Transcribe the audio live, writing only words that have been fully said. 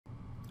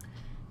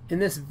In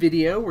this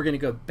video, we're going to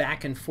go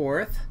back and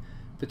forth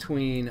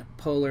between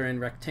polar and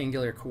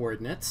rectangular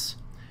coordinates.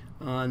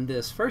 On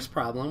this first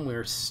problem,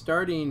 we're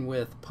starting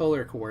with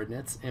polar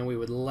coordinates, and we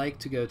would like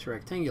to go to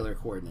rectangular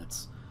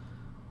coordinates.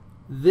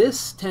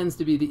 This tends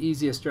to be the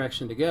easiest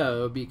direction to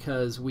go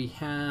because we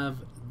have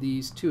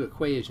these two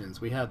equations.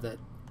 We have that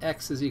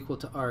x is equal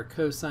to r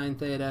cosine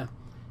theta,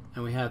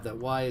 and we have that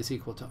y is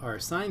equal to r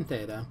sine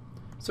theta.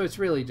 So it's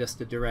really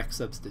just a direct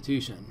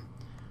substitution.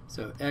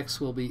 So x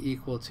will be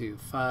equal to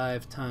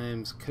 5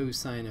 times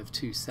cosine of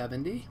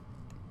 270.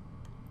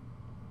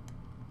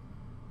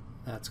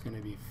 That's going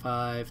to be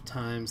 5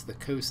 times the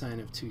cosine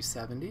of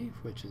 270,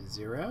 which is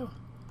 0.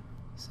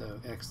 So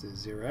x is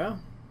 0.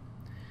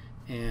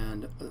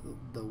 And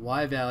the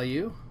y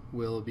value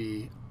will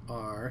be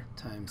r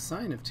times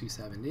sine of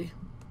 270.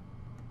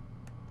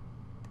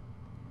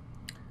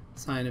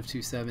 Sine of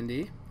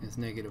 270 is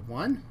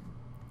 -1.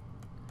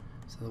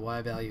 So the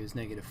y value is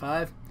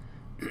 -5.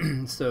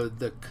 So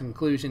the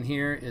conclusion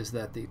here is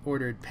that the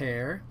ordered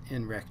pair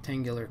in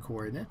rectangular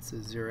coordinates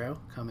is 0,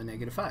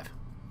 -5.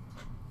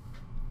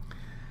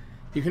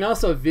 You can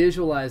also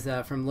visualize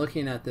that from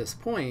looking at this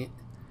point.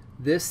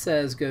 This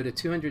says go to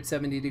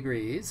 270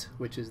 degrees,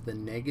 which is the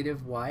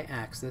negative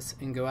y-axis,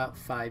 and go out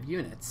 5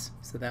 units.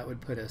 So that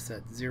would put us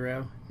at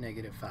 0,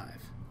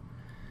 -5.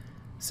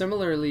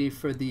 Similarly,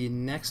 for the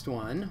next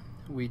one,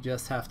 we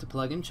just have to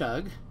plug and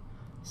chug.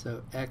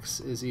 So x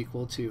is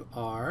equal to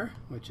r,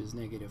 which is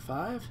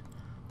 -5,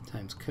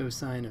 times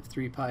cosine of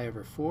 3 pi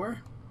over 4.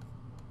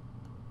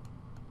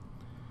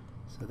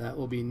 So that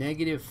will be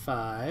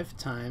 -5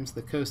 times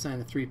the cosine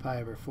of 3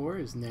 pi over 4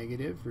 is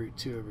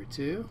 -√2 over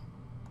 2.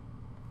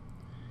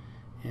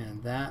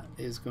 And that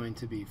is going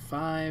to be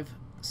 5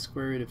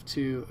 square root of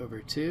 2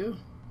 over 2.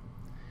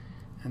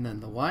 And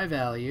then the y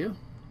value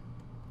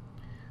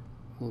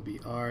will be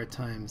r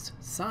times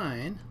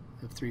sine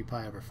of 3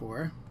 pi over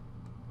 4.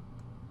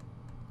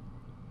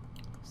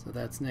 So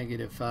that's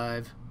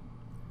 -5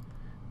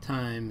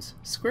 times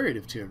square root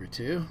of 2 over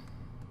 2.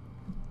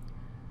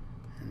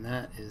 And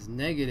that is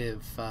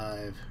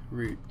 -5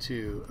 root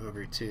 2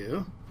 over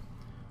 2.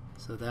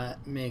 So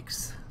that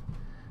makes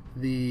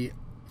the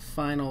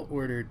final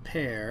ordered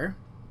pair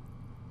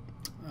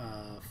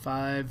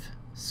 5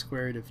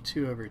 square root of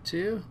 2 over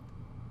 2,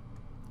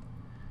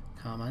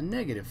 comma,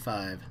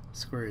 -5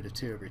 square root of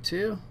 2 over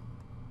 2.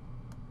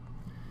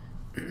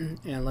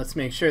 And let's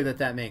make sure that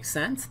that makes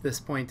sense. This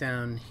point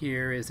down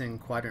here is in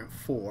quadrant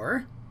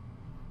 4.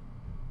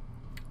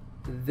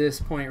 This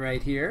point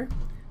right here,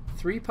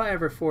 3 pi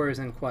over 4 is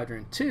in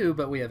quadrant 2,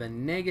 but we have a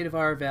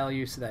 -r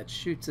value, so that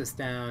shoots us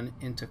down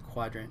into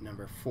quadrant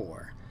number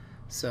 4.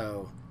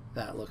 So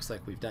that looks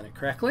like we've done it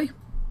correctly.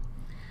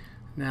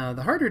 Now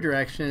the harder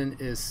direction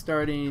is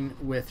starting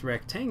with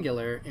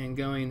rectangular and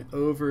going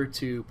over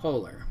to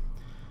polar.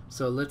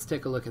 So let's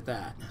take a look at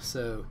that.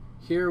 So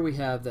here we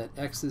have that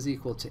x is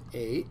equal to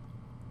 8,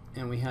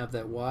 and we have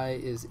that y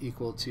is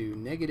equal to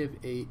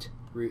 -8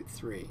 root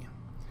 3.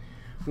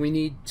 We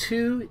need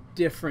two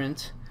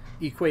different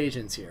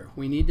equations here.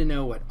 We need to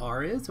know what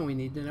r is, and we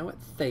need to know what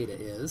theta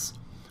is.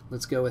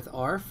 Let's go with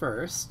r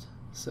first.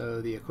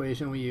 So the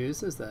equation we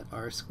use is that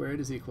r squared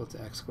is equal to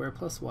x squared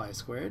plus y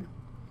squared.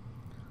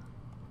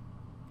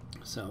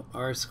 So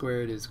r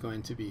squared is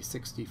going to be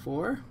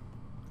 64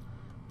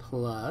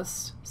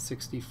 plus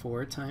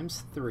 64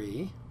 times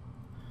 3.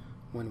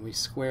 When we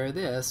square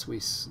this,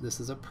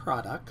 this is a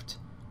product.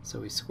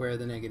 So we square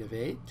the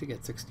 -8 to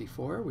get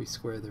 64. We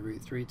square the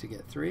root 3 to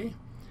get 3.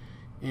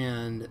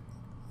 And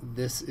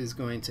this is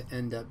going to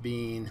end up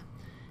being,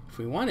 if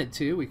we wanted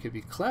to, we could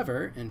be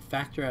clever and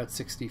factor out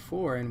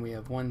 64, and we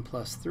have 1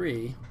 plus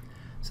 3.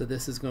 So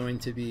this is going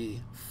to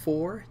be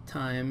 4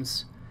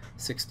 times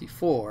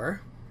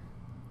 64.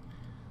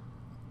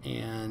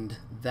 And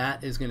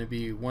that is going to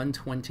be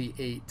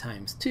 128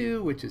 times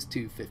 2, which is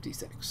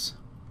 256.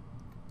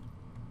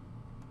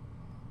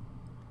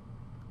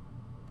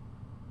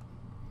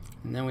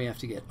 And then we have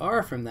to get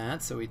r from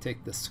that, so we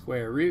take the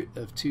square root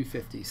of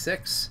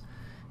 256.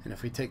 And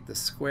if we take the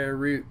square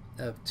root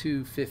of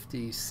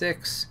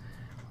 256,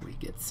 we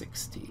get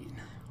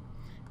 16.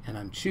 And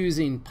I'm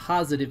choosing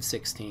positive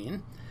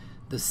 16.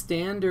 The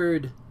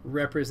standard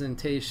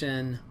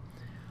representation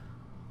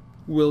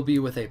will be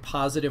with a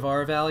positive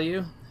r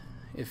value.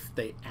 If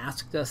they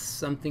asked us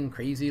something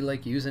crazy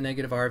like use a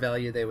 -r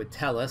value, they would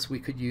tell us we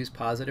could use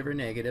positive or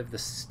negative. The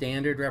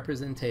standard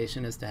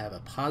representation is to have a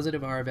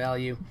positive r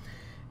value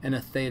and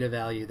a theta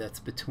value that's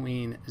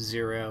between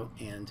 0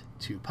 and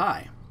 2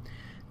 pi.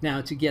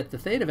 Now to get the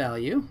theta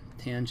value,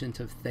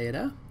 tangent of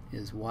theta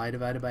is y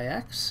divided by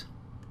x.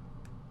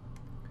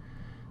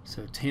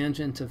 So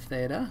tangent of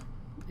theta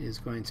is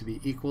going to be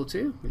equal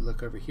to, we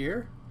look over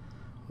here,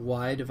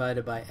 y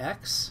divided by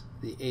x.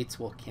 The 8's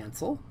will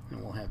cancel,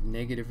 and we'll have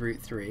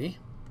 -√3.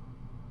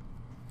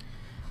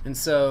 And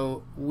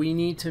so we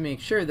need to make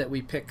sure that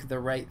we pick the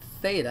right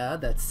theta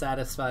that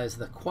satisfies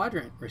the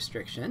quadrant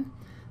restriction.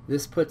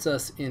 This puts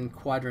us in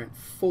quadrant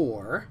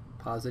 4,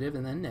 positive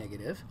and then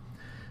negative.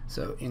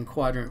 So in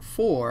quadrant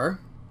 4,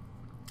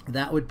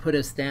 that would put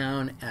us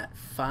down at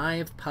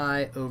 5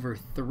 pi over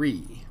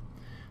 3.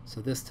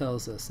 So this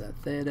tells us that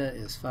theta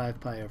is 5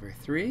 pi over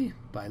 3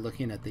 by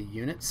looking at the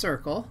unit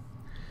circle.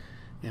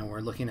 And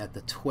we're looking at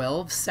the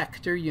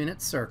 12-sector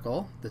unit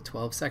circle. The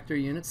 12-sector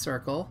unit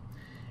circle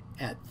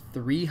at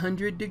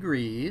 300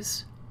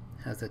 degrees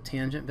has a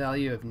tangent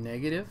value of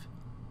negative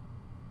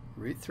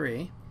root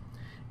 3.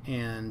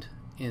 And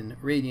in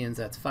radians,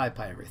 that's 5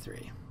 pi over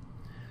 3.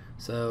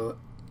 So,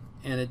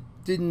 and it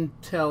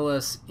didn't tell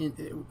us,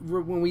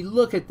 when we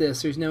look at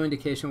this, there's no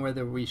indication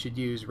whether we should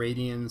use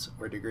radians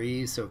or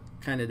degrees, so it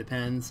kind of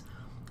depends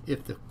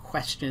if the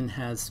question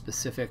has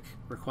specific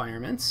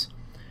requirements.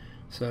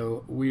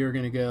 So we are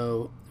going to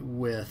go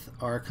with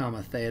r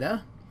comma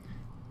theta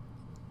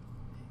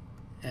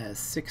as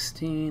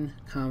 16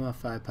 comma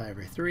 5 pi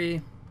over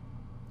 3.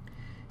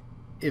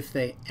 If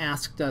they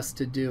asked us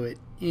to do it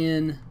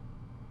in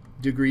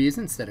degrees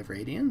instead of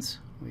radians,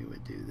 we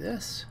would do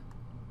this.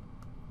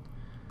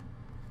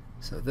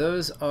 So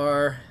those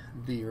are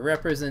the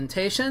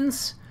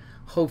representations.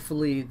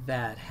 Hopefully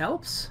that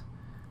helps.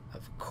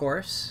 Of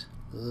course,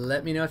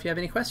 let me know if you have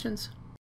any questions.